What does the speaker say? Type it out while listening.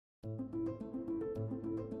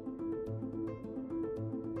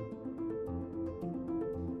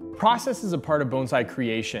process as a part of bonsai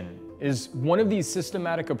creation is one of these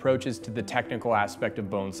systematic approaches to the technical aspect of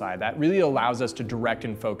bonsai that really allows us to direct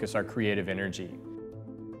and focus our creative energy.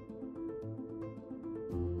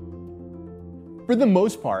 For the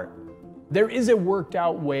most part, there is a worked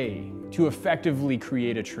out way to effectively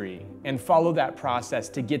create a tree and follow that process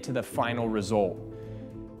to get to the final result.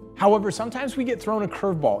 However, sometimes we get thrown a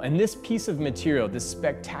curveball, and this piece of material, this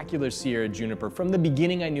spectacular Sierra juniper, from the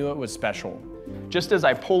beginning I knew it was special. Just as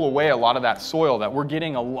I pull away a lot of that soil, that we're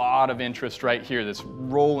getting a lot of interest right here, this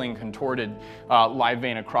rolling, contorted live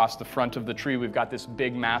vein across the front of the tree. We've got this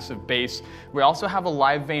big, massive base. We also have a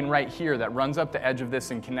live vein right here that runs up the edge of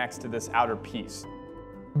this and connects to this outer piece.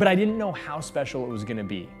 But I didn't know how special it was going to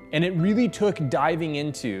be. And it really took diving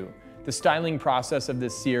into the styling process of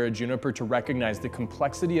this Sierra juniper to recognize the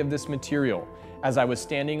complexity of this material as I was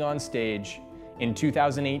standing on stage in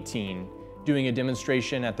 2018 doing a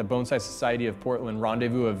demonstration at the Bonsai Society of Portland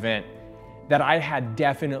Rendezvous event, that I had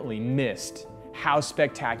definitely missed how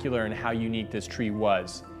spectacular and how unique this tree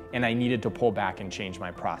was, and I needed to pull back and change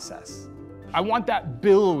my process. I want that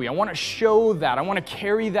billowy, I want to show that, I want to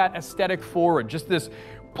carry that aesthetic forward, just this.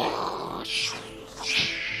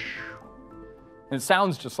 And it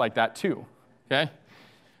sounds just like that too, okay?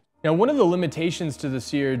 Now, one of the limitations to the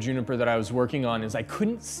Sierra juniper that I was working on is I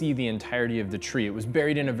couldn't see the entirety of the tree. It was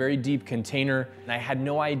buried in a very deep container, and I had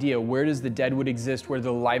no idea where does the deadwood exist, where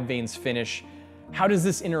the live veins finish. How does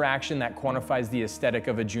this interaction that quantifies the aesthetic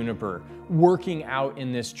of a juniper working out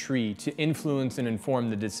in this tree to influence and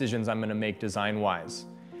inform the decisions I'm going to make design-wise?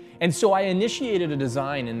 And so I initiated a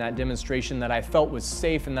design in that demonstration that I felt was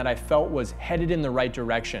safe and that I felt was headed in the right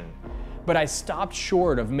direction. But I stopped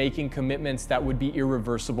short of making commitments that would be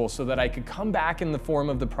irreversible so that I could come back in the form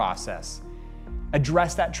of the process,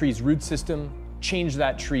 address that tree's root system, change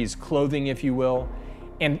that tree's clothing, if you will,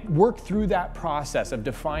 and work through that process of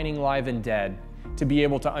defining live and dead to be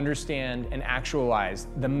able to understand and actualize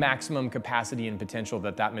the maximum capacity and potential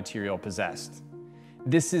that that material possessed.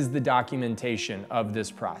 This is the documentation of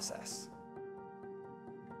this process.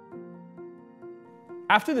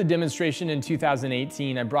 After the demonstration in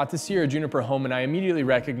 2018, I brought the Sierra juniper home, and I immediately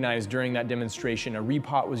recognized during that demonstration a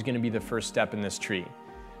repot was going to be the first step in this tree.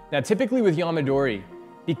 Now, typically with Yamadori,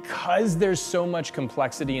 because there's so much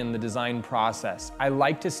complexity in the design process, I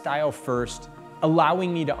like to style first,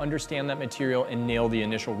 allowing me to understand that material and nail the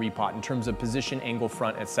initial repot in terms of position, angle,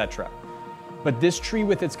 front, etc. But this tree,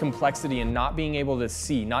 with its complexity and not being able to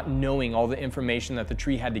see, not knowing all the information that the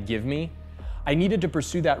tree had to give me, I needed to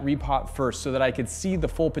pursue that repot first so that I could see the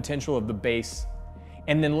full potential of the base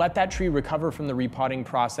and then let that tree recover from the repotting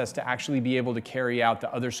process to actually be able to carry out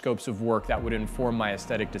the other scopes of work that would inform my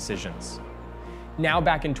aesthetic decisions. Now,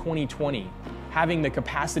 back in 2020, having the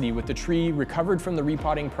capacity with the tree recovered from the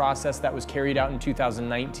repotting process that was carried out in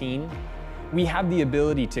 2019, we have the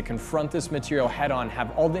ability to confront this material head on,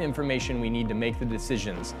 have all the information we need to make the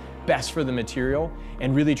decisions best for the material,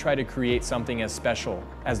 and really try to create something as special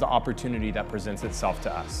as the opportunity that presents itself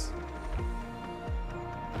to us.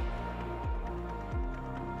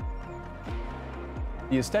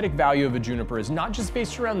 The aesthetic value of a juniper is not just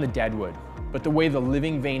based around the deadwood, but the way the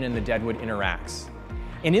living vein and the deadwood interacts.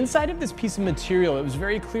 And inside of this piece of material, it was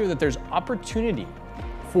very clear that there's opportunity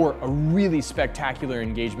for a really spectacular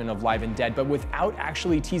engagement of live and dead, but without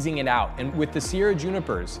actually teasing it out. And with the Sierra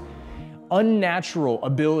junipers, unnatural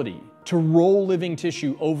ability to roll living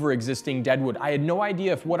tissue over existing deadwood, I had no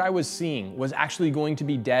idea if what I was seeing was actually going to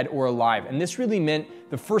be dead or alive. And this really meant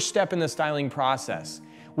the first step in the styling process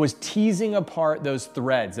was teasing apart those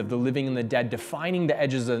threads of the living and the dead, defining the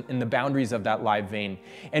edges and the boundaries of that live vein,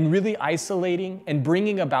 and really isolating and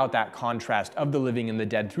bringing about that contrast of the living and the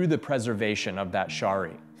dead through the preservation of that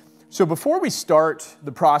shari. So before we start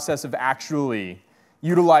the process of actually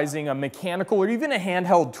utilizing a mechanical or even a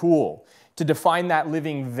handheld tool to define that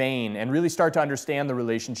living vein and really start to understand the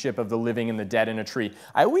relationship of the living and the dead in a tree,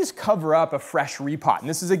 I always cover up a fresh repot. And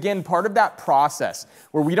this is, again, part of that process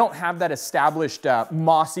where we don't have that established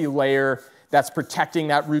mossy layer that's protecting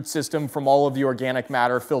that root system from all of the organic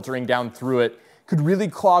matter filtering down through it. Could really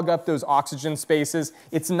clog up those oxygen spaces.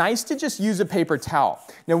 It's nice to just use a paper towel.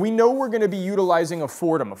 Now, we know we're going to be utilizing a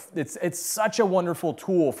Fortum. It's such a wonderful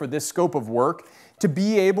tool for this scope of work to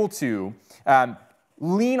be able to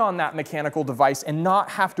lean on that mechanical device and not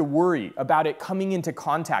have to worry about it coming into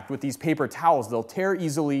contact with these paper towels. They'll tear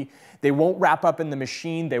easily. They won't wrap up in the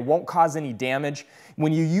machine. They won't cause any damage.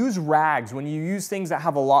 When you use rags, when you use things that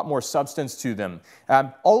have a lot more substance to them,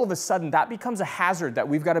 all of a sudden that becomes a hazard that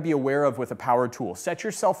we've got to be aware of with a power tool. Set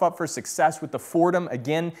yourself up for success with the Fordham.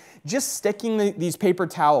 Again, just sticking these paper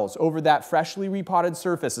towels over that freshly repotted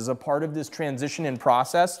surface as a part of this transition and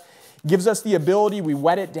process gives us the ability, we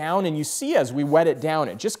wet it down, and you see as we wet it down,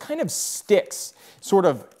 it just kind of sticks, sort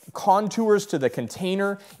of contours to the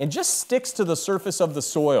container, and just sticks to the surface of the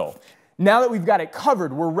soil. Now that we've got it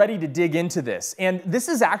covered, we're ready to dig into this. And this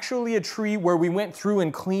is actually a tree where we went through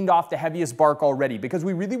and cleaned off the heaviest bark already because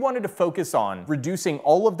we really wanted to focus on reducing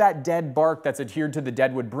all of that dead bark that's adhered to the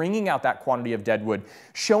deadwood, bringing out that quantity of deadwood,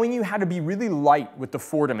 showing you how to be really light with the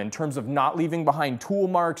Fordham in terms of not leaving behind tool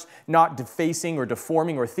marks, not defacing or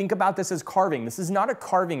deforming, or think about this as carving. This is not a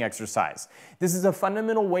carving exercise. This is a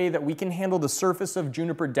fundamental way that we can handle the surface of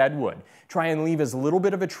juniper deadwood. Try and leave as little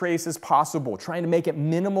bit of a trace as possible, trying to make it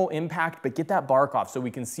minimal impact, but get that bark off so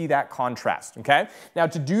we can see that contrast, okay? Now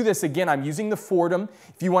to do this, again, I'm using the Fordham.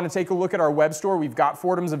 If you want to take a look at our web store, we've got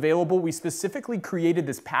Fordhams available. We specifically created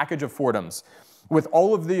this package of Fordhams with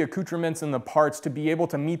all of the accoutrements and the parts to be able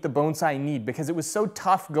to meet the bonsai need because it was so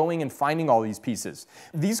tough going and finding all these pieces.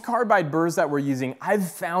 These carbide burrs that we're using, I've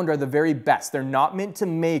found are the very best. They're not meant to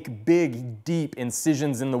make big, deep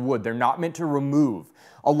incisions in the wood. They're not meant to remove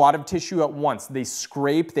a lot of tissue at once. They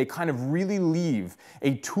scrape, they kind of really leave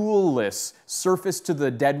a toolless surface to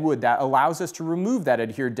the deadwood that allows us to remove that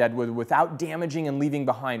adhered deadwood without damaging and leaving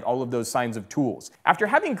behind all of those signs of tools. After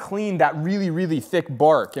having cleaned that really, really thick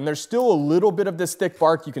bark, and there's still a little bit of this thick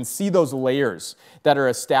bark, you can see those layers that are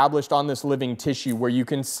established on this living tissue where you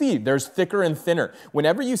can see there's thicker and thinner.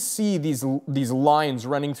 Whenever you see these lines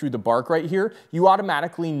running through the bark right here, you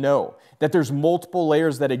automatically know that there's multiple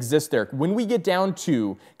layers that exist there. When we get down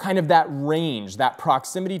to kind of that range, that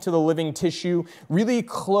proximity to the living tissue, really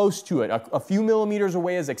close to it, a few millimeters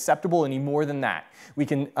away is acceptable. Any more than that, we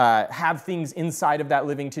can have things inside of that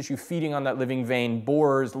living tissue feeding on that living vein,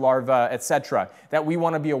 borers, larvae, etc., that we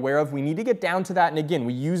want to be aware of. We need to get down to that, and again,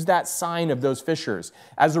 we use that sign of those fissures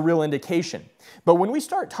as a real indication. But when we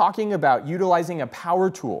start talking about utilizing a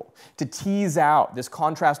power tool to tease out this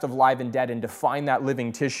contrast of live and dead and define that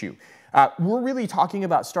living tissue, we're really talking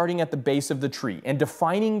about starting at the base of the tree and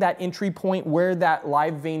defining that entry point where that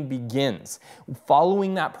live vein begins,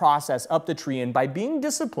 following that process up the tree, and by being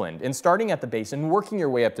disciplined and starting at the base and working your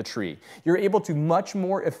way up the tree, you're able to much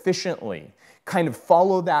more efficiently kind of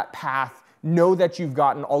follow that path, know that you've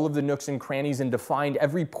gotten all of the nooks and crannies and defined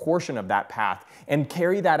every portion of that path, and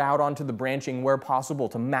carry that out onto the branching where possible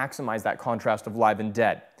to maximize that contrast of live and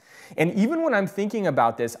dead. And even when I'm thinking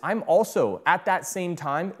about this, I'm also, at that same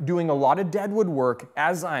time, doing a lot of deadwood work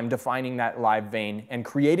as I'm defining that live vein and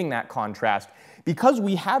creating that contrast, because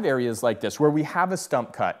we have areas like this where we have a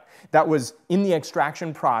stump cut that was in the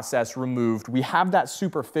extraction process removed. We have that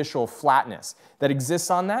superficial flatness that exists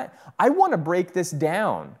on that. I want to break this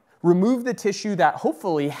down, remove the tissue that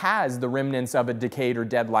hopefully has the remnants of a decayed or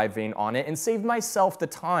dead live vein on it, and save myself the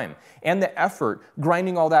time and the effort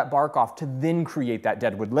grinding all that bark off to then create that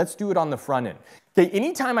deadwood. Let's do it on the front end. Okay,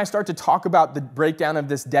 anytime I start to talk about the breakdown of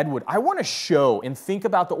this deadwood, I want to show and think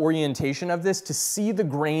about the orientation of this to see the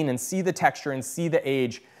grain and see the texture and see the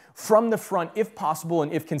age from the front, if possible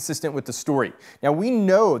and if consistent with the story. Now we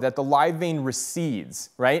know that the live vein recedes,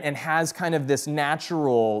 right, and has kind of this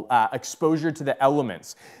natural exposure to the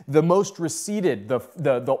elements. The most receded,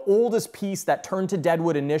 the oldest piece that turned to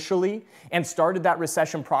deadwood initially and started that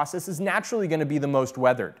recession process is naturally going to be the most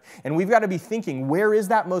weathered. And we've got to be thinking, where is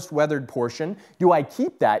that most weathered portion? Do I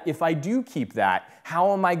keep that? If I do keep that,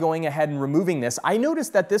 how am I going ahead and removing this? I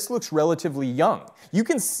noticed that this looks relatively young. You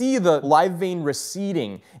can see the live vein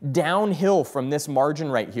receding downhill from this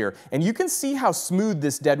margin right here, and you can see how smooth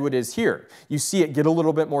this deadwood is here. You see it get a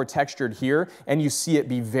little bit more textured here, and you see it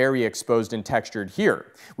be very exposed and textured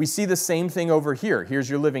here. We see the same thing over here. Here's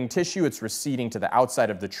your living tissue. It's receding to the outside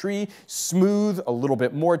of the tree, smooth, a little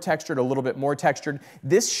bit more textured, a little bit more textured.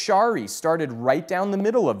 This shari started right down the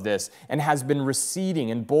middle of this and has been receding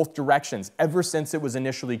in both directions ever since it was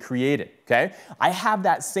initially created, okay? I have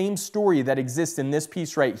that same story that exists in this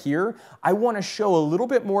piece right here. I want to show a little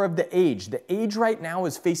bit more of the age. The age right now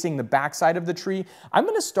is facing the backside of the tree. I'm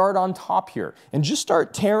going to start on top here and just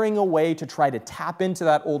start tearing away to try to tap into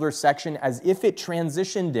that older section as if it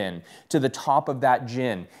transitioned in to the top of that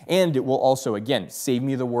gin. And it will also, again, save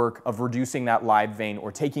me the work of reducing that live vein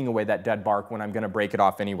or taking away that dead bark when I'm going to break it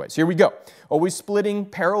off anyways. Here we go. Always splitting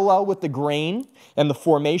parallel with the grain and the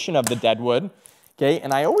formation of the deadwood. okay?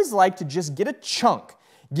 And I always like to just get a chunk.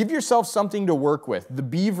 Give yourself something to work with. The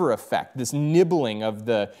beaver effect, this nibbling of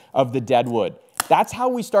the dead wood. That's how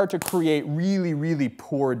we start to create really, really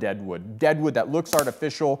poor dead wood. Dead wood that looks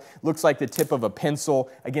artificial, looks like the tip of a pencil,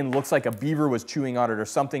 again, looks like a beaver was chewing on it or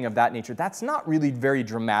something of that nature. That's not really very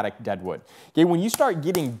dramatic dead wood. Okay, when you start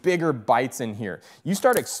getting bigger bites in here, you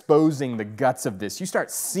start exposing the guts of this, you start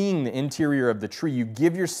seeing the interior of the tree, you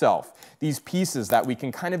give yourself these pieces that we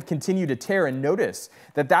can kind of continue to tear, and notice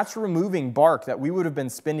that that's removing bark that we would have been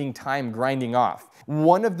spending time grinding off.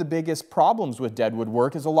 One of the biggest problems with deadwood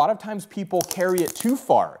work is a lot of times people carry it too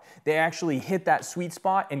far. They actually hit that sweet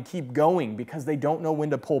spot and keep going because they don't know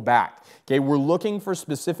when to pull back. Okay, we're looking for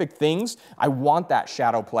specific things. I want that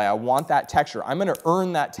shadow play. I want that texture. I'm going to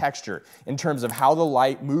earn that texture in terms of how the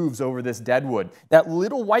light moves over this deadwood. That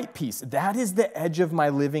little white piece, that is the edge of my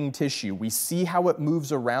living tissue. We see how it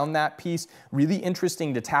moves around that piece. Really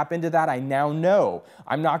interesting to tap into that. I now know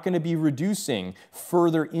I'm not going to be reducing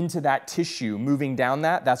further into that tissue, moving down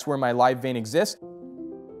that. That's where my live vein exists.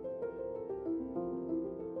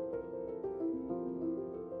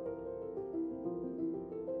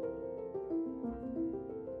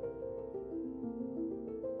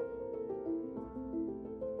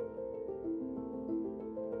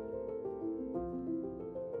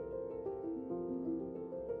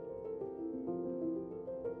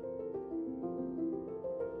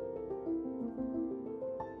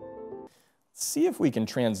 See if we can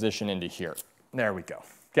transition into here. There we go.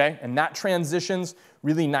 Okay, and that transitions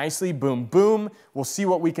really nicely. Boom, boom. We'll see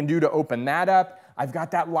what we can do to open that up. I've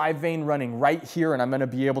got that live vein running right here, and I'm going to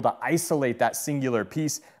be able to isolate that singular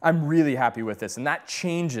piece. I'm really happy with this, and that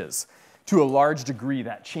changes to a large degree.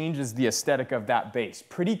 That changes the aesthetic of that base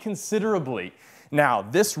pretty considerably. Now,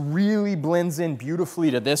 this really blends in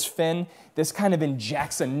beautifully to this fin. This kind of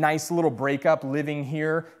injects a nice little breakup, living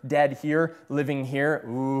here, dead here, living here.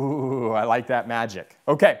 Ooh, I like that magic.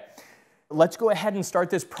 Okay, let's go ahead and start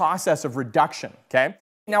this process of reduction, okay?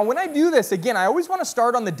 Now, when I do this, again, I always want to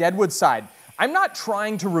start on the deadwood side. I'm not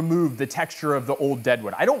trying to remove the texture of the old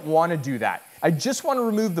deadwood. I don't want to do that. I just want to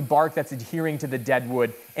remove the bark that's adhering to the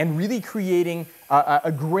deadwood and really creating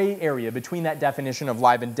a gray area between that definition of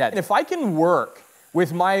live and dead. And if I can work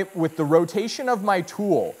with the rotation of my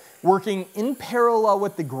tool, working in parallel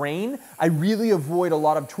with the grain, I really avoid a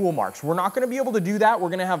lot of tool marks. We're not going to be able to do that. We're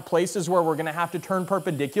going to have places where we're going to have to turn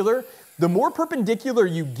perpendicular. The more perpendicular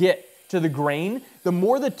you get to the grain, the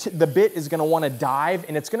more the bit is going to want to dive,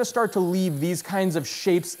 and it's going to start to leave these kinds of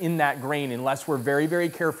shapes in that grain unless we're very, very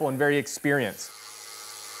careful and very experienced.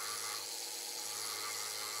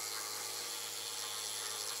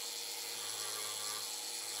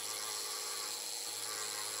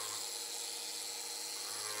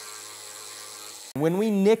 When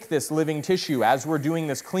we nick this living tissue as we're doing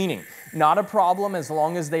this cleaning, not a problem as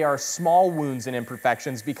long as they are small wounds and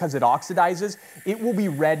imperfections, because it oxidizes. It will be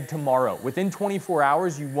red tomorrow. Within 24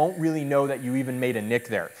 hours, you won't really know that you even made a nick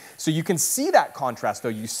there. So you can see that contrast though,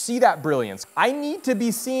 you see that brilliance. I need to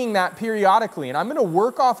be seeing that periodically, and I'm going to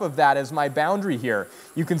work off of that as my boundary here.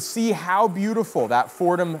 You can see how beautiful that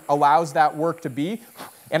Fordham allows that work to be.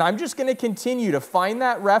 And I'm just going to continue to find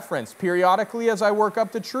that reference periodically as I work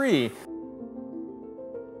up the tree.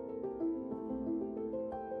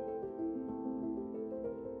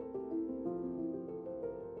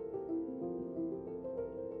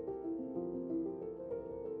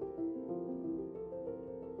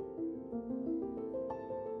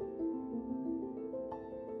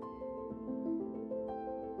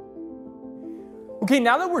 Okay,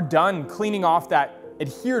 now that we're done cleaning off that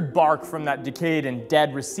adhered bark from that decayed and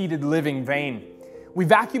dead, receded living vein, we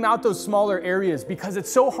vacuum out those smaller areas because it's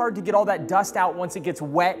so hard to get all that dust out once it gets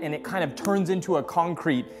wet and it kind of turns into a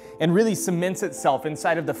concrete and really cements itself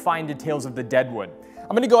inside of the fine details of the deadwood.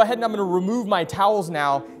 I'm going to go ahead and I'm going to remove my towels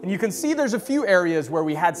now, and you can see there's a few areas where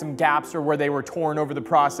we had some gaps or where they were torn over the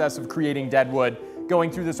process of creating deadwood going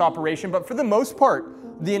through this operation, but for the most part,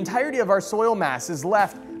 the entirety of our soil mass is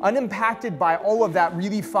left unimpacted by all of that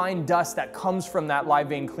really fine dust that comes from that live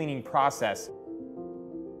vein cleaning process.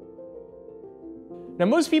 Now,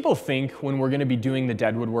 most people think when we're going to be doing the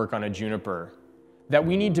deadwood work on a juniper that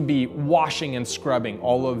we need to be washing and scrubbing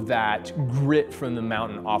all of that grit from the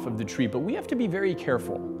mountain off of the tree, but we have to be very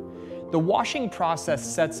careful. The washing process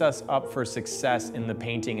sets us up for success in the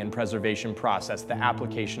painting and preservation process, the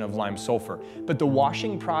application of lime sulfur, but the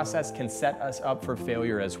washing process can set us up for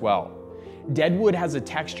failure as well. Deadwood has a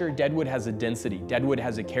texture, deadwood has a density, deadwood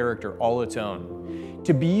has a character all its own.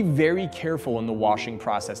 to be very careful in the washing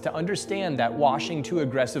process, to understand that washing too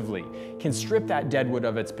aggressively can strip that deadwood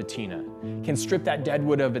of its patina, can strip that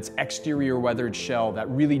deadwood of its exterior weathered shell that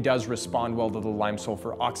really does respond well to the lime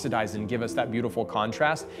sulfur, oxidize and give us that beautiful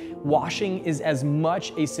contrast. Washing is as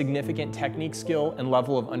much a significant technique skill and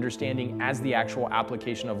level of understanding as the actual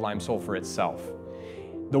application of lime sulfur itself.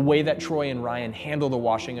 The way that Troy and Ryan handle the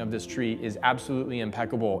washing of this tree is absolutely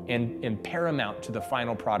impeccable and paramount to the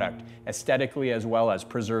final product, aesthetically as well as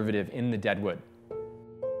preservative in the deadwood.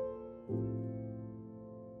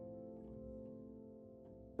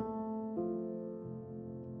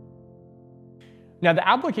 Now, the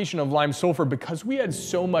application of lime sulfur, because we had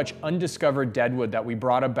so much undiscovered deadwood that we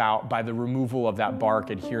brought about by the removal of that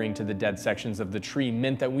bark adhering to the dead sections of the tree,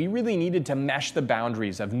 meant that we really needed to mesh the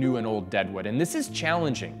boundaries of new and old deadwood. And this is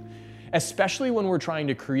challenging, especially when we're trying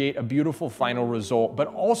to create a beautiful final result, but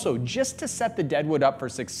also just to set the deadwood up for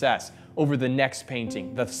success over the next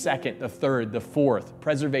painting, the second, the third, the fourth,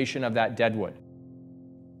 preservation of that deadwood.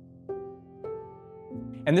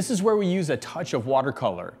 And this is where we use a touch of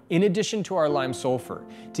watercolor, in addition to our lime sulfur,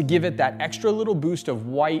 to give it that extra little boost of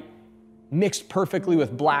white mixed perfectly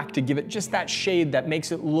with black, to give it just that shade that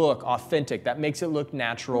makes it look authentic, that makes it look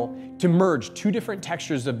natural, to merge two different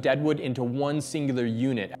textures of deadwood into one singular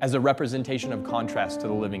unit as a representation of contrast to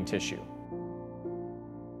the living tissue.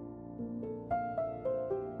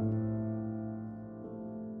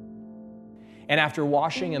 And after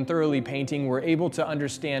washing and thoroughly painting, we're able to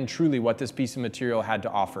understand truly what this piece of material had to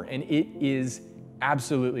offer. And it is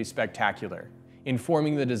absolutely spectacular,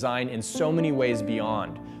 informing the design in so many ways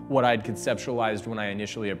beyond what I'd conceptualized when I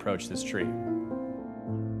initially approached this tree.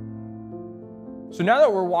 So now that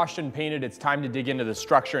we're washed and painted, it's time to dig into the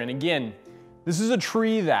structure. And again, this is a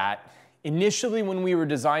tree that initially when we were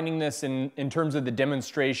designing this in terms of the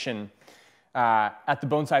demonstration at the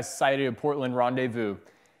Bonsai Society of Portland Rendezvous,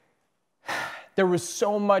 there was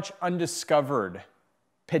so much undiscovered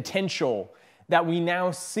potential that we now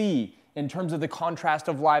see in terms of the contrast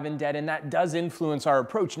of live and dead, and that does influence our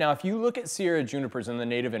approach. Now, if you look at Sierra junipers in the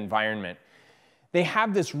native environment, they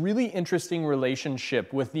have this really interesting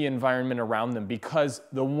relationship with the environment around them because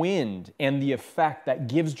the wind and the effect that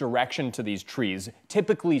gives direction to these trees,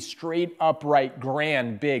 typically straight, upright,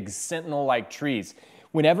 grand, big, sentinel-like trees,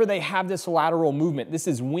 whenever they have this lateral movement, this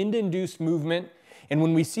is wind-induced movement. And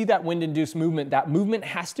when we see that wind-induced movement, that movement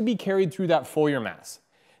has to be carried through that foliar mass.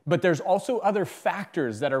 But there's also other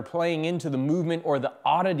factors that are playing into the movement or the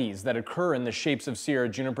oddities that occur in the shapes of Sierra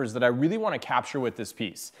junipers that I really want to capture with this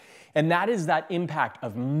piece. And that is that impact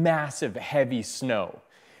of massive, heavy snow.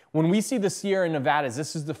 When we see the Sierra Nevadas,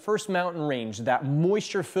 this is the first mountain range that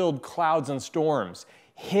moisture-filled clouds and storms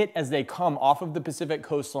hit as they come off of the Pacific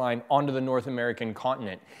coastline onto the North American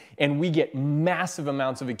continent. And we get massive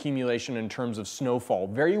amounts of accumulation in terms of snowfall,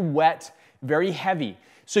 very wet, very heavy.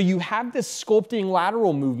 So you have this sculpting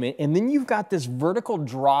lateral movement, and then you've got this vertical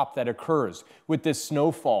drop that occurs with this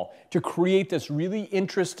snowfall to create this really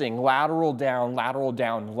interesting lateral down, lateral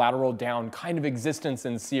down, lateral down kind of existence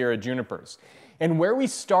in Sierra junipers. And where we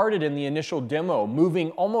started in the initial demo,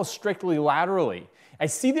 moving almost strictly laterally, I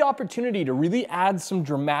see the opportunity to really add some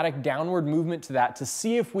dramatic downward movement to that to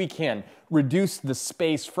see if we can reduce the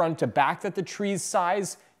space front to back that the tree's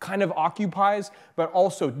size kind of occupies, but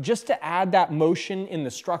also just to add that motion in the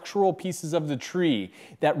structural pieces of the tree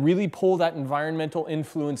that really pull that environmental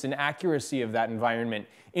influence and accuracy of that environment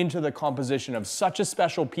into the composition of such a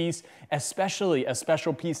special piece, especially a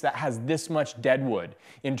special piece that has this much deadwood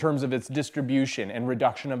in terms of its distribution and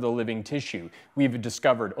reduction of the living tissue we've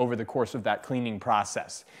discovered over the course of that cleaning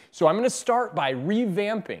process. So I'm going to start by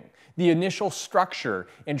revamping the initial structure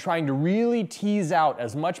and trying to really tease out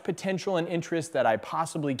as much potential and interest that I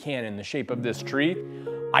possibly can in the shape of this tree,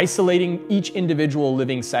 isolating each individual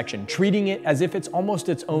living section, treating it as if it's almost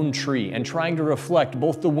its own tree, and trying to reflect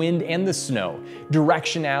both the wind and the snow,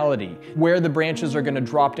 directionality, where the branches are going to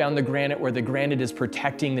drop down the granite, where the granite is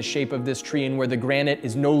protecting the shape of this tree, and where the granite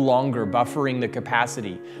is no longer buffering the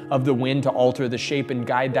capacity of the wind to alter the shape and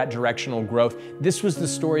guide that directional growth. This was the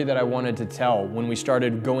story that I wanted to tell when we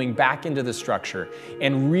started going back into the structure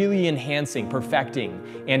and really enhancing,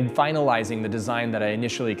 perfecting, and finalizing the design that I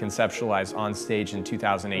initially conceptualized on stage in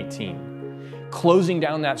 2018. Closing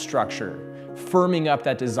down that structure, firming up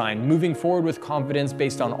that design, moving forward with confidence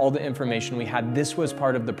based on all the information we had. This was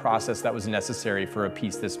part of the process that was necessary for a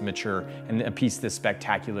piece this mature and a piece this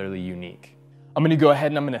spectacularly unique. I'm going to go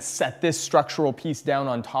ahead and I'm going to set this structural piece down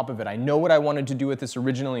on top of it. I know what I wanted to do with this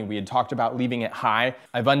originally. We had talked about leaving it high.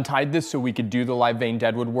 I've untied this so we could do the live vein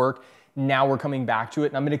deadwood work. Now we're coming back to it,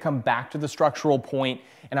 and I'm gonna come back to the structural point,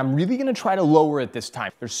 and I'm really gonna try to lower it this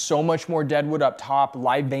time. There's so much more deadwood up top,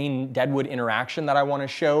 live vein deadwood interaction that I wanna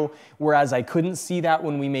show, whereas I couldn't see that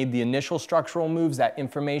when we made the initial structural moves. That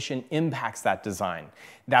information impacts that design.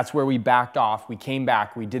 That's where we backed off, we came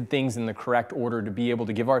back, we did things in the correct order to be able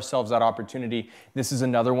to give ourselves that opportunity. This is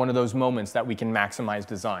another one of those moments that we can maximize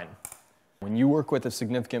design. When you work with a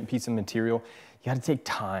significant piece of material, you gotta take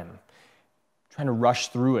time. Trying to rush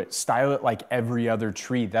through it, style it like every other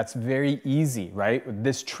tree. That's very easy, right?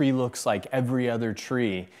 This tree looks like every other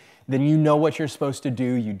tree. Then you know what you're supposed to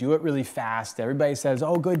do. You do it really fast. Everybody says,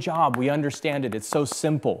 oh, good job, we understand it. It's so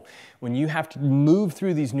simple. When you have to move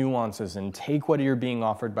through these nuances and take what you're being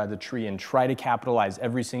offered by the tree and try to capitalize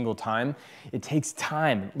every single time, it takes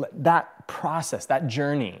time. That process, that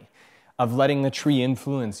journey of letting the tree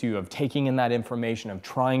influence you, of taking in that information, of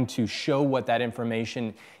trying to show what that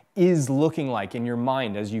information is looking like in your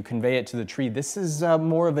mind as you convey it to the tree. This is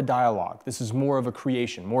more of a dialogue. This is more of a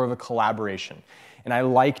creation, more of a collaboration. And I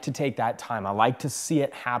like to take that time. I like to see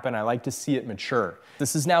it happen. I like to see it mature.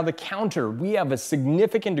 This is now the counter. We have a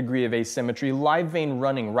significant degree of asymmetry, live vein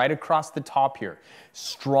running right across the top here.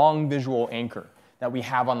 Strong visual anchor that we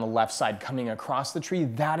have on the left side coming across the tree.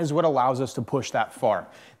 That is what allows us to push that far.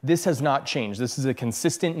 This has not changed. This is a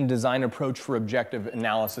consistent in design approach for objective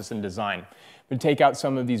analysis and design. To take out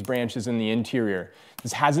some of these branches in the interior.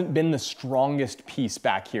 This hasn't been the strongest piece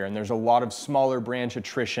back here, and there's a lot of smaller branch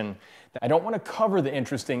attrition. I don't want to cover the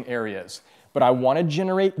interesting areas, but I want to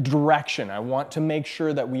generate direction. I want to make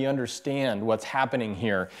sure that we understand what's happening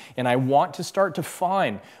here, and I want to start to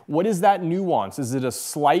find what is that nuance. Is it a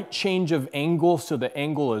slight change of angle so the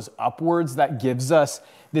angle is upwards that gives us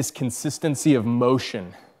this consistency of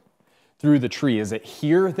motion through the tree? Is it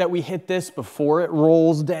here that we hit this before it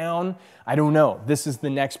rolls down? I don't know. This is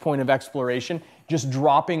the next point of exploration. Just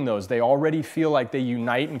dropping those. They already feel like they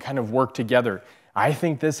unite and kind of work together. I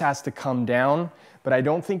think this has to come down, but I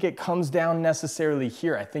don't think it comes down necessarily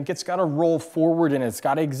here. I think it's got to roll forward and it's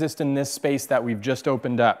got to exist in this space that we've just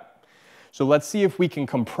opened up. So let's see if we can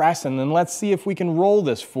compress, and then let's see if we can roll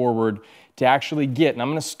this forward to actually get. And I'm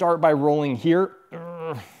going to start by rolling here.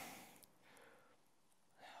 And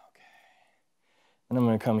I'm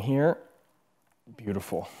going to come here.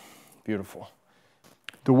 Beautiful, beautiful.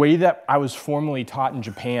 The way that I was formerly taught in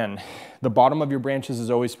Japan, the bottom of your branches is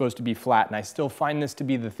always supposed to be flat, and I still find this to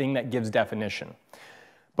be the thing that gives definition.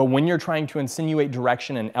 But when you're trying to insinuate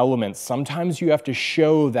direction and elements, sometimes you have to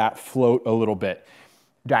show that float a little bit.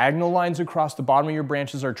 Diagonal lines across the bottom of your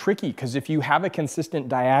branches are tricky, because if you have a consistent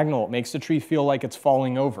diagonal, it makes the tree feel like it's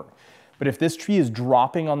falling over. But if this tree is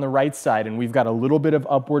dropping on the right side and we've got a little bit of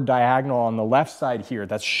upward diagonal on the left side here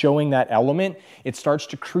that's showing that element, it starts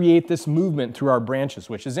to create this movement through our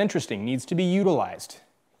branches, which is interesting, needs to be utilized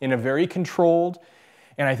in a very controlled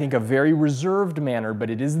and I think a very reserved manner,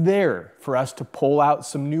 but it is there for us to pull out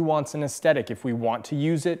some nuance and aesthetic. If we want to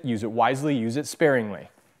use it wisely, use it sparingly.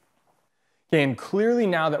 Okay, and clearly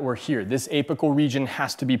now that we're here, this apical region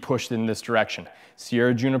has to be pushed in this direction.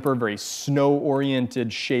 Sierra juniper, very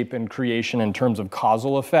snow-oriented shape and creation in terms of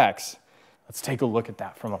causal effects. Let's take a look at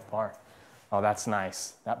that from afar. Oh, that's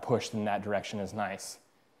nice. That push in that direction is nice.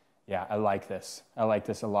 Yeah, I like this. I like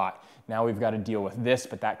this a lot. Now we've got to deal with this,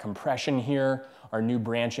 but that compression here, our new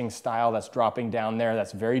branching style that's dropping down there,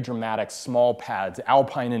 that's very dramatic, small pads,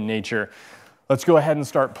 alpine in nature. Let's go ahead and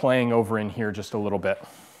start playing over in here just a little bit.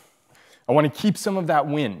 I want to keep some of that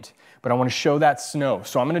wind, but I want to show that snow.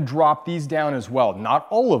 So I'm going to drop these down as well. Not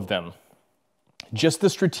all of them, just the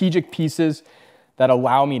strategic pieces that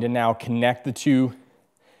allow me to now connect the two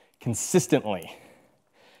consistently.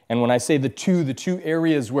 And when I say the two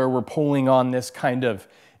areas where we're pulling on this kind of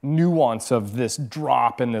nuance of this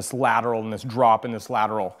drop and this lateral and this drop and this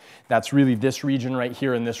lateral, that's really this region right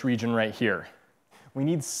here and this region right here. We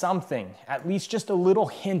need something, at least just a little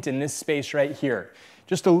hint in this space right here.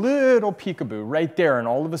 Just a little peekaboo right there, and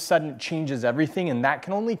all of a sudden it changes everything, and that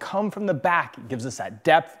can only come from the back. It gives us that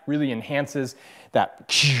depth, really enhances that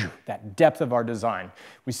depth of our design.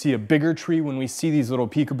 We see a bigger tree when we see these little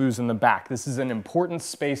peekaboos in the back. This is an important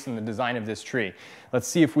space in the design of this tree. Let's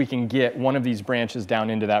see if we can get one of these branches down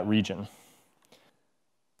into that region.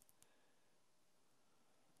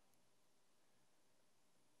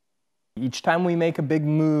 Each time we make a big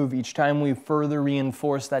move, each time we further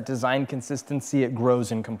reinforce that design consistency, it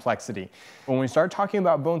grows in complexity. When we start talking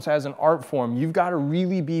about bonsai as an art form, you've got to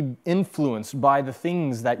really be influenced by the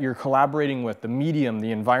things that you're collaborating with, the medium,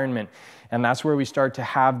 the environment, and that's where we start to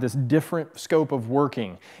have this different scope of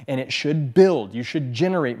working, and it should build. You should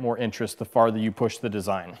generate more interest the farther you push the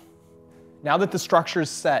design. Now that the structure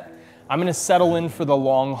is set, I'm going to settle in for the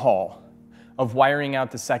long haul. of wiring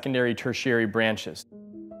out the secondary, tertiary branches.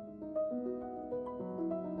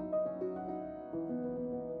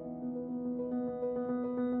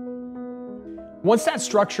 Once that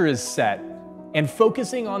structure is set, and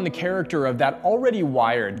focusing on the character of that already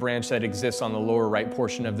wired branch that exists on the lower right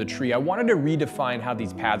portion of the tree, I wanted to redefine how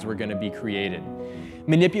these paths were going to be created.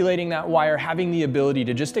 Manipulating that wire, having the ability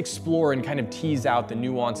to just explore and kind of tease out the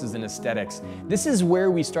nuances and aesthetics. This is where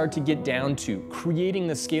we start to get down to creating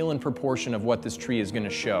the scale and proportion of what this tree is going to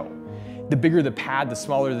show. The bigger the pad, the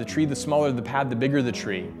smaller the tree, the smaller the pad, the bigger the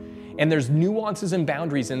tree. And there's nuances and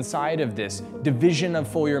boundaries inside of this division of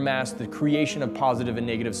foliar mass, the creation of positive and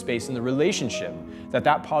negative space, and the relationship that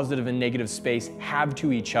that positive and negative space have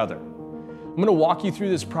to each other. I'm going to walk you through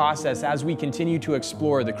this process as we continue to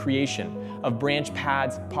explore the creation of branch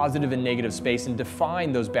pads, positive and negative space, and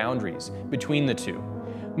define those boundaries between the two.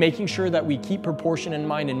 Making sure that we keep proportion in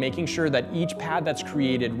mind and making sure that each pad that's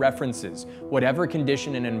created references whatever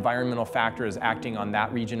condition and environmental factor is acting on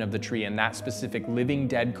that region of the tree and that specific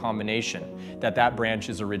living-dead combination that that branch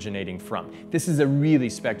is originating from. This is a really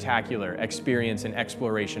spectacular experience and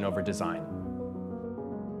exploration over design.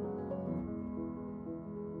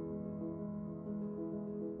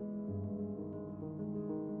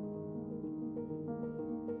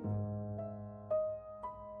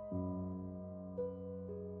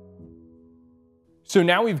 So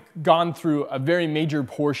now we've gone through a very major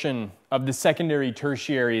portion of the secondary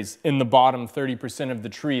tertiaries in the bottom 30% of the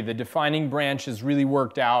tree. The defining branch has really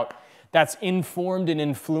worked out. That's informed and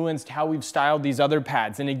influenced how we've styled these other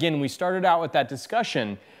pads. And again, we started out with that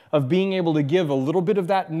discussion of being able to give a little bit of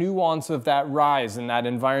that nuance of that rise and that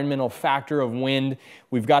environmental factor of wind.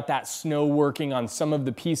 We've got that snow working on some of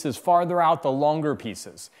the pieces farther out, the longer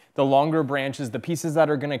pieces, the longer branches, the pieces that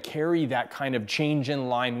are going to carry that kind of change in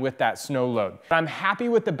line with that snow load. I'm happy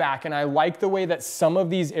with the back, and I like the way that some of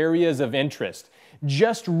these areas of interest,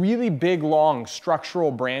 just really big, long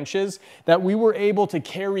structural branches that we were able to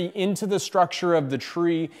carry into the structure of the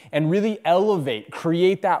tree and really elevate,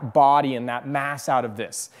 create that body and that mass out of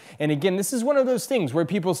this. And again, this is one of those things where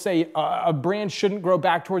people say a branch shouldn't grow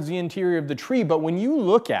back towards the interior of the tree, but when you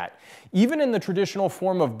look at, even in the traditional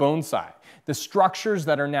form of bonsai, the structures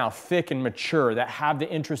that are now thick and mature, that have the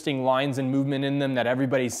interesting lines and movement in them that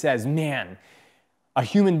everybody says, man, a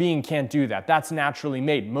human being can't do that. That's naturally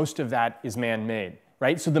made. Most of that is man-made,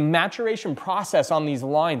 right? So the maturation process on these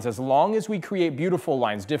lines, as long as we create beautiful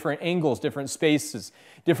lines, different angles, different spaces,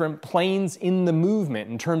 different planes in the movement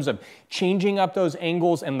in terms of changing up those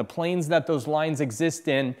angles and the planes that those lines exist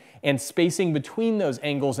in and spacing between those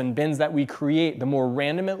angles and bends that we create, the more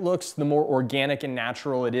random it looks, the more organic and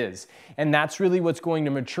natural it is. And that's really what's going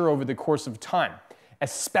to mature over the course of time.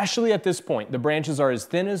 Especially at this point, the branches are as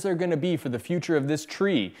thin as they're going to be for the future of this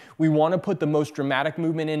tree. We want to put the most dramatic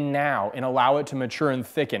movement in now and allow it to mature and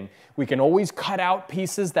thicken. We can always cut out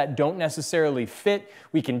pieces that don't necessarily fit.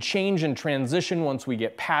 We can change and transition once we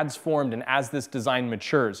get pads formed and as this design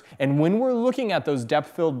matures. And when we're looking at those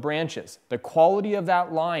depth-filled branches, the quality of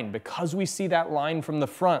that line, because we see that line from the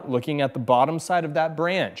front looking at the bottom side of that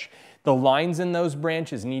branch, the lines in those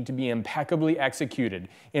branches need to be impeccably executed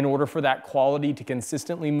in order for that quality to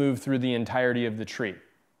consistently move through the entirety of the tree.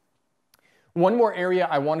 One more area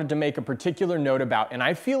I wanted to make a particular note about, and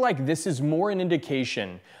I feel like this is more an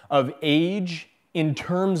indication of age in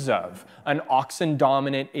terms of an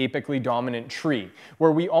oxen-dominant, apically dominant tree,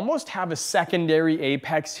 where we almost have a secondary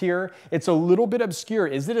apex here. It's a little bit obscure.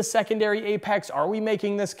 Is it a secondary apex? Are we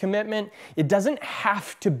making this commitment? It doesn't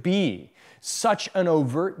have to be such an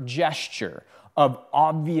overt gesture of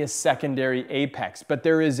obvious secondary apex, but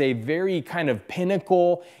there is a very kind of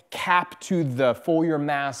pinnacle cap to the foliar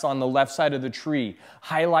mass on the left side of the tree,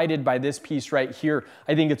 highlighted by this piece right here.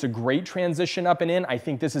 I think it's a great transition up and in. I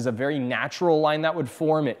think this is a very natural line that would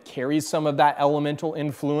form. It carries some of that elemental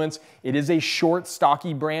influence. It is a short,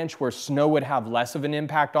 stocky branch where snow would have less of an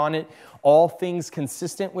impact on it. All things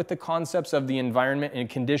consistent with the concepts of the environment and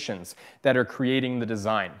conditions that are creating the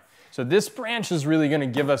design. So this branch is really going to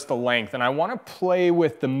give us the length, and I want to play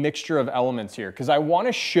with the mixture of elements here because I want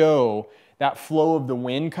to show that flow of the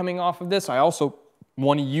wind coming off of this. I also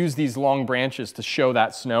want to use these long branches to show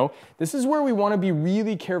that snow. This is where we want to be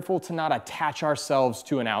really careful to not attach ourselves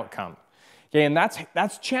to an outcome. Okay, and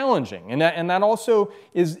that's challenging, and that also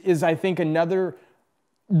is I think another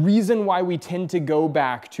reason why we tend to go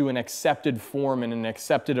back to an accepted form and an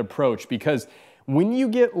accepted approach, because when you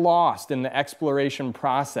get lost in the exploration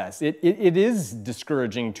process, it is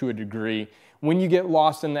discouraging to a degree. When you get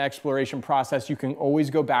lost in the exploration process, you can always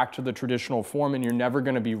go back to the traditional form and you're never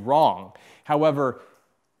going to be wrong. However,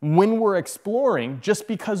 when we're exploring, just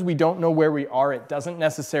because we don't know where we are, it doesn't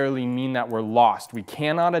necessarily mean that we're lost. We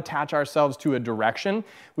cannot attach ourselves to a direction.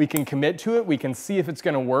 We can commit to it, we can see if it's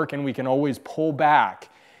going to work, and we can always pull back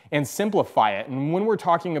and simplify it. And when we're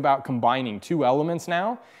talking about combining two elements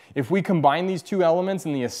now, if we combine these two elements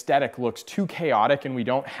and the aesthetic looks too chaotic and we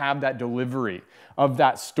don't have that delivery of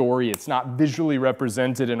that story, it's not visually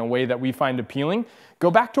represented in a way that we find appealing, go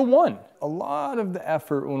back to one. A lot of the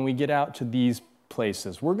effort when we get out to these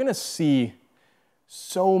places, we're going to see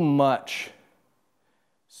so much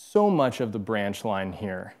of the branch line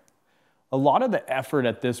here. A lot of the effort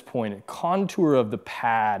at this point, contour of the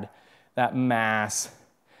pad, that mass,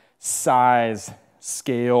 size,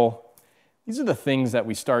 scale, these are the things that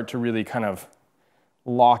we start to really kind of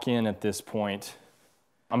lock in at this point.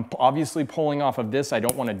 I'm obviously pulling off of this. I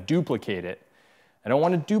don't want to duplicate it.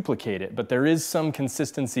 But there is some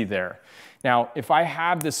consistency there. Now, if I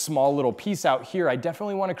have this small little piece out here, I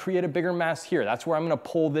definitely want to create a bigger mass here. That's where I'm going to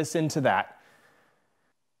pull this into that.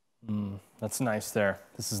 That's nice there.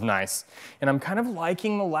 This is nice. And I'm kind of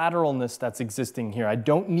liking the lateralness that's existing here. I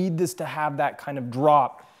don't need this to have that kind of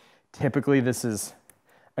drop. Typically, this is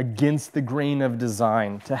against the grain of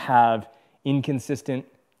design to have inconsistent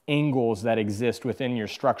angles that exist within your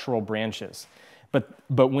structural branches.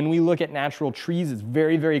 But when we look at natural trees, it's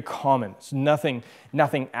very, very common. There's nothing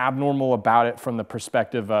abnormal about it from the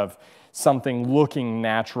perspective of something looking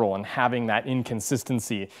natural and having that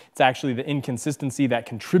inconsistency. It's actually the inconsistency that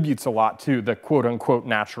contributes a lot to the quote-unquote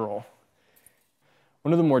natural.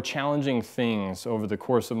 One of the more challenging things over the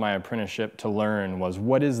course of my apprenticeship to learn was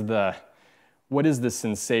what is the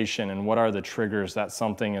sensation and what are the triggers that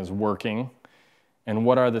something is working, and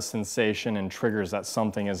what are the sensation and triggers that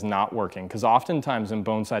something is not working. Because oftentimes in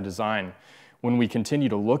bonsai design, when we continue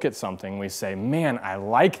to look at something, we say, man, I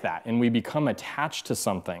like that, and we become attached to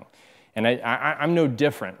something. And I'm no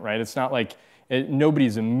different, right? It's not like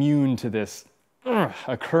nobody's immune to this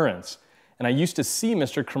occurrence. And I used to see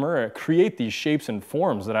Mr. Kimura create these shapes and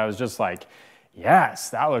forms that I was just like,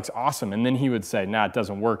 yes, that looks awesome. And then he would say, nah, it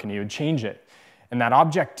doesn't work, and he would change it. And that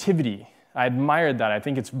objectivity, I admired that. I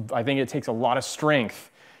think it takes a lot of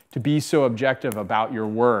strength to be so objective about your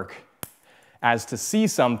work as to see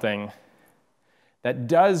something that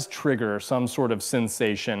does trigger some sort of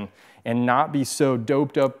sensation and not be so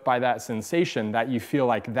doped up by that sensation that you feel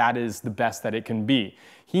like that is the best that it can be.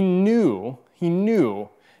 He knew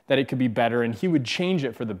that it could be better, and he would change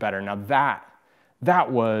it for the better. Now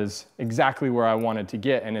that was exactly where I wanted to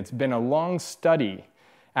get, and it's been a long study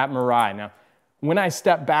at Mirai. Now, when I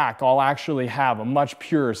step back, I'll actually have a much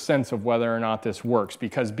purer sense of whether or not this works,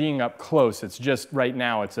 because being up close, it's just right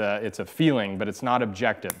now, it's a feeling, but it's not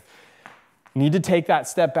objective. You need to take that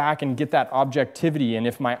step back and get that objectivity, and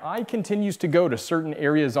if my eye continues to go to certain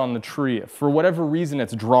areas on the tree, if for whatever reason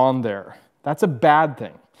it's drawn there, that's a bad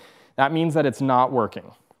thing. That means that it's not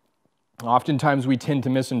working. Oftentimes we tend to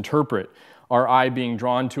misinterpret our eye being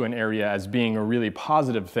drawn to an area as being a really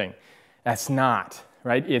positive thing. That's not.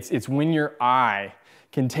 Right? It's when your eye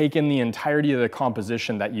can take in the entirety of the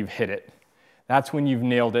composition that you've hit it. That's when you've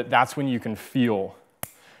nailed it. That's when you can feel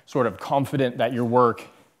sort of confident that your work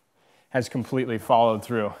has completely followed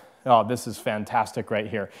through. Oh, this is fantastic right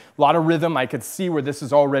here. A lot of rhythm. I could see where this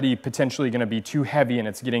is already potentially going to be too heavy and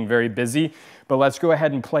it's getting very busy, but let's go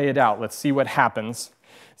ahead and play it out. Let's see what happens.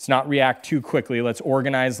 Let's not react too quickly. Let's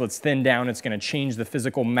organize. Let's thin down. It's going to change the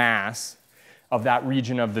physical mass of that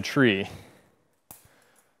region of the tree.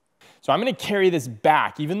 So I'm going to carry this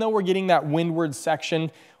back. Even though we're getting that windward section,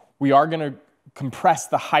 we are going to compress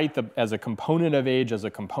the height as a component of age, as a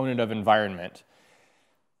component of environment.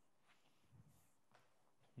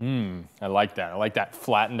 I like that. I like that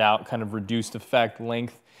flattened out, kind of reduced effect,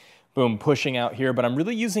 length. Boom, pushing out here. But I'm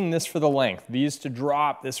really using this for the length. These to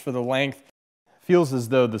drop, this for the length. Feels as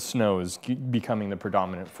though the snow is becoming the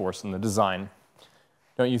predominant force in the design.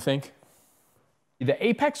 Don't you think? The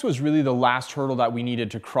apex was really the last hurdle that we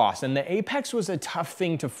needed to cross, and the apex was a tough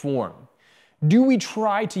thing to form. Do we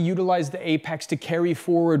try to utilize the apex to carry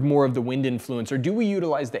forward more of the wind influence, or do we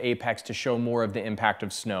utilize the apex to show more of the impact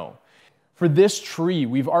of snow? For this tree,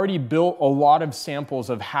 we've already built a lot of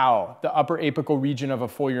samples of how the upper apical region of a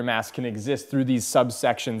foliar mass can exist through these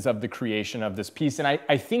subsections of the creation of this piece, and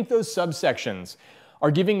I think those subsections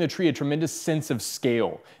are giving the tree a tremendous sense of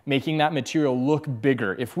scale, making that material look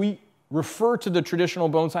bigger. If we refer to the traditional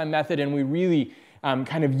bonsai method and we really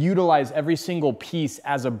kind of utilize every single piece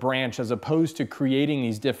as a branch as opposed to creating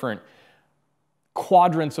these different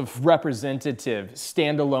quadrants of representative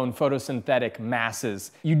standalone photosynthetic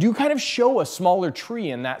masses, you do kind of show a smaller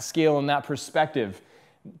tree in that scale and that perspective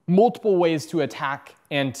multiple ways to attack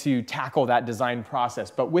and to tackle that design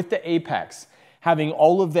process. But with the apex, having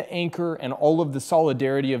all of the anchor and all of the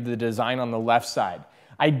solidarity of the design on the left side,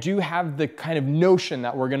 I do have the kind of notion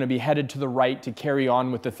that we're going to be headed to the right to carry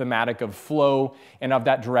on with the thematic of flow and of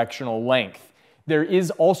that directional length. There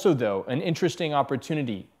is also, though, an interesting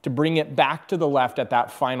opportunity to bring it back to the left at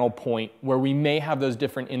that final point where we may have those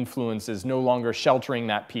different influences no longer sheltering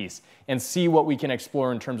that piece, and see what we can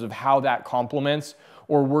explore in terms of how that complements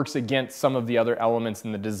or works against some of the other elements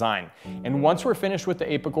in the design. And once we're finished with the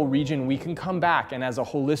apical region, we can come back and as a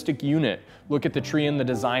holistic unit, look at the tree and the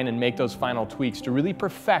design and make those final tweaks to really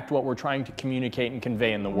perfect what we're trying to communicate and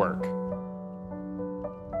convey in the work.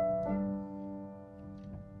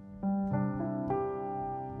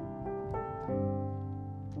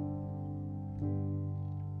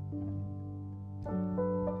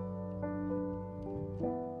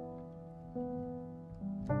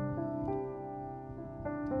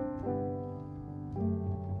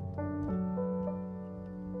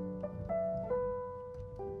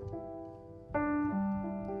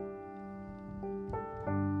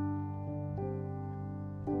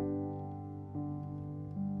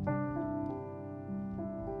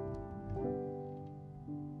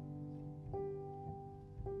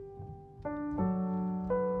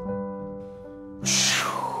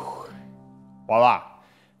 Voila,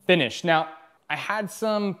 finished. Now, I had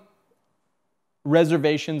some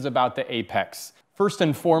reservations about the apex. First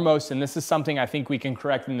and foremost, and this is something I think we can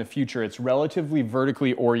correct in the future, it's relatively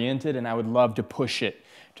vertically oriented and I would love to push it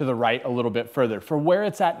to the right a little bit further. For where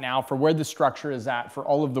it's at now, for where the structure is at, for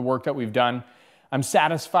all of the work that we've done, I'm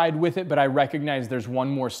satisfied with it, but I recognize there's one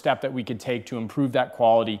more step that we could take to improve that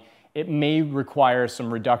quality. It may require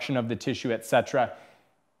some reduction of the tissue, etc.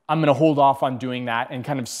 I'm going to hold off on doing that and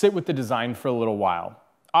kind of sit with the design for a little while.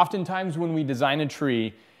 Oftentimes when we design a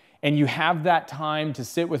tree and you have that time to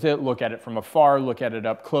sit with it, look at it from afar, look at it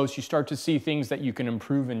up close, you start to see things that you can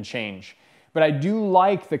improve and change. But I do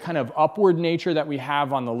like the kind of upward nature that we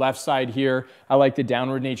have on the left side here. I like the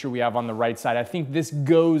downward nature we have on the right side. I think this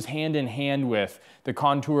goes hand in hand with the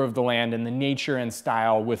contour of the land and the nature and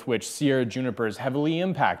style with which Sierra juniper is heavily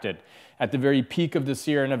impacted. At the very peak of the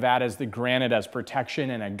Sierra Nevadas, the granite as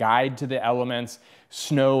protection and a guide to the elements,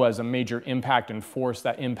 snow as a major impact and force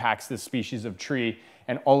that impacts this species of tree,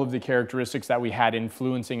 and all of the characteristics that we had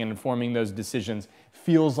influencing and informing those decisions,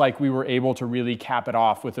 feels like we were able to really cap it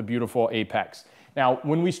off with a beautiful apex. Now,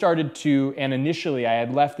 when we started to, and initially I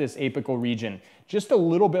had left this apical region just a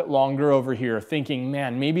little bit longer over here, thinking,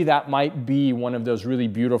 man, maybe that might be one of those really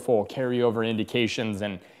beautiful carryover indications.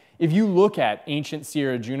 And if you look at ancient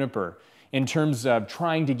Sierra juniper, in terms of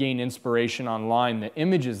trying to gain inspiration online, the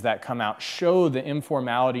images that come out show the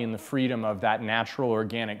informality and the freedom of that natural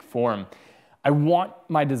organic form. I want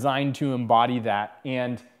my design to embody that,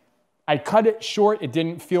 and I cut it short. It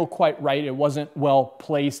didn't feel quite right. It wasn't well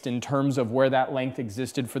placed in terms of where that length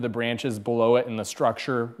existed for the branches below it and the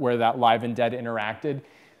structure where that live and dead interacted.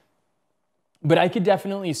 But I could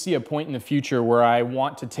definitely see a point in the future where I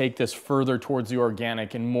want to take this further towards the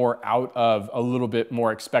organic and more out of a little bit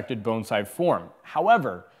more expected bonsai form.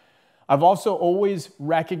 However, I've also always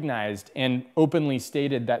recognized and openly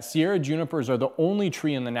stated that Sierra junipers are the only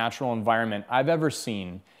tree in the natural environment I've ever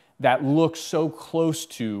seen that looks so close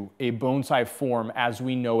to a bonsai form as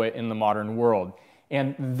we know it in the modern world.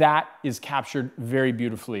 And that is captured very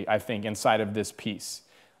beautifully, I think, inside of this piece.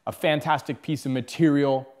 A fantastic piece of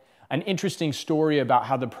material, an interesting story about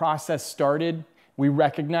how the process started. We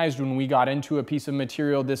recognized when we got into a piece of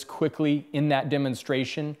material this quickly in that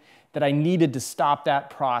demonstration that I needed to stop that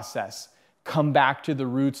process, come back to the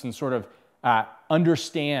roots and sort of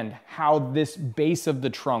understand how this base of the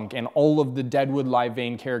trunk and all of the deadwood live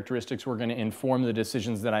vein characteristics were going to inform the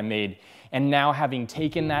decisions that I made. And now, having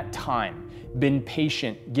taken that time, been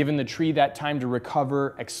patient, given the tree that time to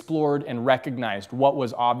recover, explored and recognized what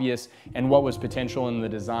was obvious and what was potential in the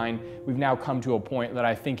design, we've now come to a point that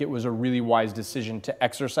I think it was a really wise decision to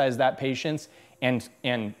exercise that patience,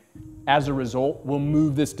 and as a result, we'll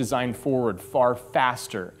move this design forward far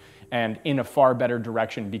faster and in a far better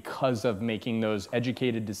direction because of making those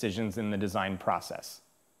educated decisions in the design process.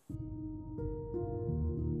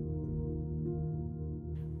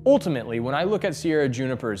 Ultimately, when I look at Sierra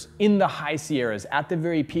junipers in the high Sierras, at the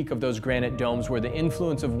very peak of those granite domes where the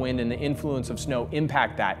influence of wind and the influence of snow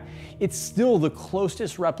impact that, it's still the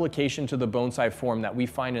closest replication to the bonsai form that we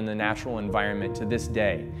find in the natural environment to this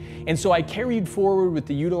day. And so I carried forward with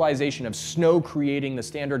the utilization of snow creating the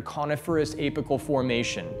standard coniferous apical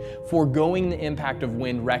formation, foregoing the impact of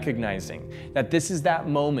wind, recognizing that this is that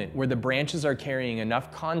moment where the branches are carrying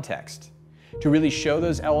enough context to really show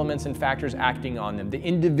those elements and factors acting on them, the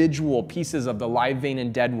individual pieces of the live vein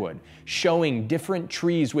and deadwood, showing different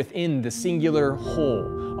trees within the singular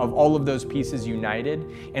whole of all of those pieces united,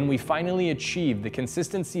 and we finally achieved the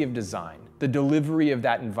consistency of design, the delivery of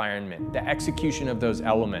that environment, the execution of those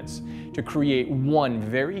elements to create one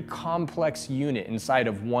very complex unit inside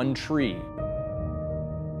of one tree.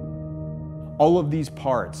 All of these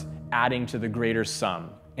parts adding to the greater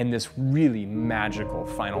sum and this really magical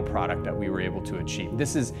final product that we were able to achieve.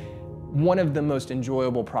 This is one of the most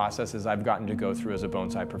enjoyable processes I've gotten to go through as a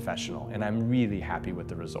bonsai professional, and I'm really happy with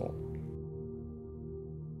the result.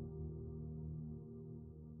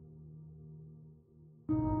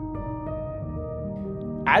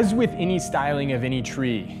 As with any styling of any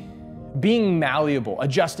tree, being malleable,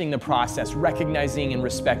 adjusting the process, recognizing and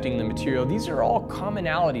respecting the material, these are all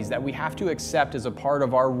commonalities that we have to accept as a part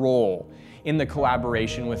of our role in the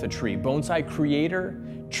collaboration with a tree. Bonsai creator,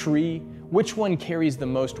 tree, which one carries the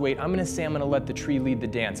most weight? I'm gonna say I'm gonna let the tree lead the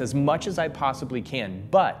dance as much as I possibly can,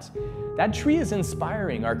 but that tree is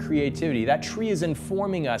inspiring our creativity. That tree is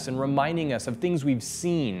informing us and reminding us of things we've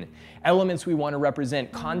seen, elements we want to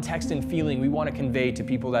represent, context and feeling we want to convey to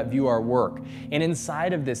people that view our work. And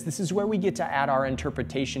inside of this is where we get to add our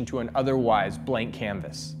interpretation to an otherwise blank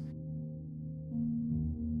canvas.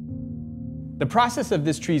 The process of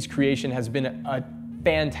this tree's creation has been a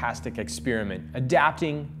fantastic experiment,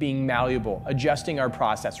 adapting, being malleable, adjusting our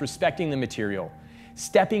process, respecting the material,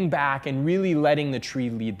 stepping back and really letting the tree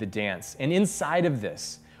lead the dance. And inside of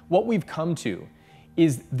this, what we've come to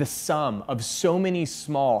is the sum of so many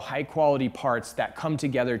small, high-quality parts that come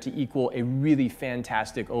together to equal a really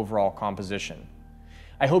fantastic overall composition.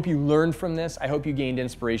 I hope you learned from this, I hope you gained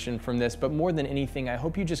inspiration from this, but more than anything, I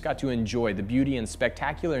hope you just got to enjoy the beauty and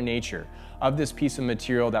spectacular nature of this piece of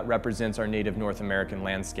material that represents our native North American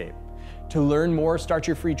landscape. To learn more, start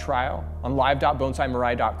your free trial on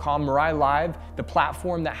live.bonsai-mirai.com. Mirai Live, the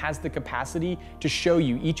platform that has the capacity to show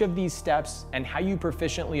you each of these steps and how you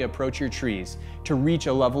proficiently approach your trees to reach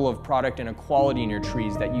a level of product and a quality in your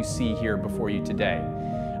trees that you see here before you today.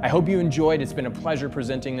 I hope you enjoyed. It's been a pleasure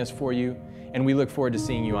presenting this for you, and we look forward to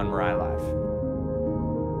seeing you on Mirai Live.